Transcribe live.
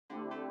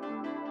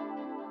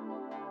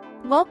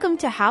Welcome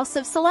to House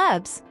of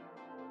Celebs.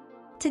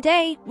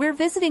 Today, we're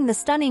visiting the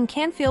stunning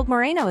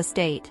Canfield-Moreno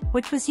Estate,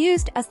 which was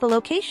used as the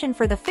location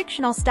for the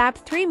fictional Stab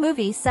 3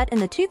 movie set in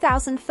the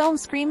 2000 film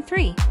Scream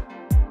 3.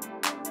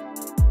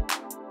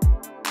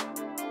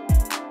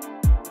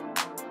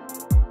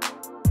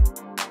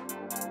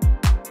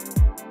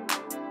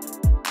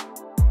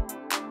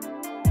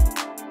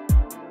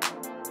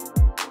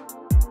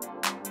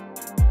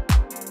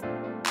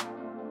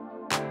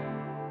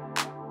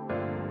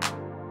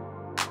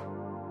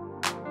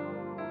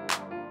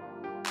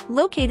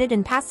 Located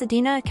in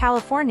Pasadena,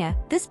 California,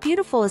 this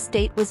beautiful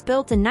estate was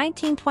built in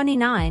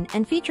 1929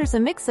 and features a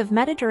mix of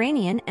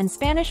Mediterranean and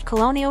Spanish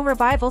colonial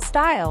revival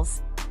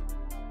styles.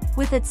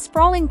 With its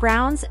sprawling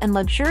grounds and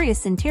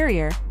luxurious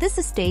interior, this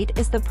estate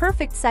is the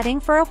perfect setting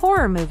for a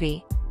horror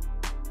movie.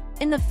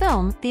 In the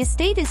film, the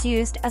estate is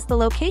used as the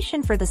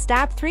location for the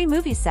Stab 3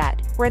 movie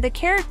set, where the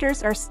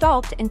characters are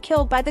stalked and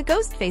killed by the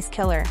Ghostface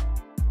killer.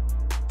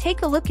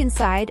 Take a look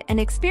inside and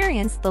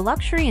experience the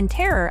luxury and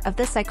terror of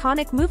this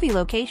iconic movie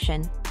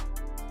location.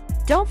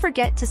 Don't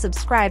forget to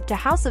subscribe to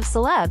House of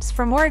Celebs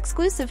for more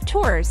exclusive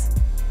tours.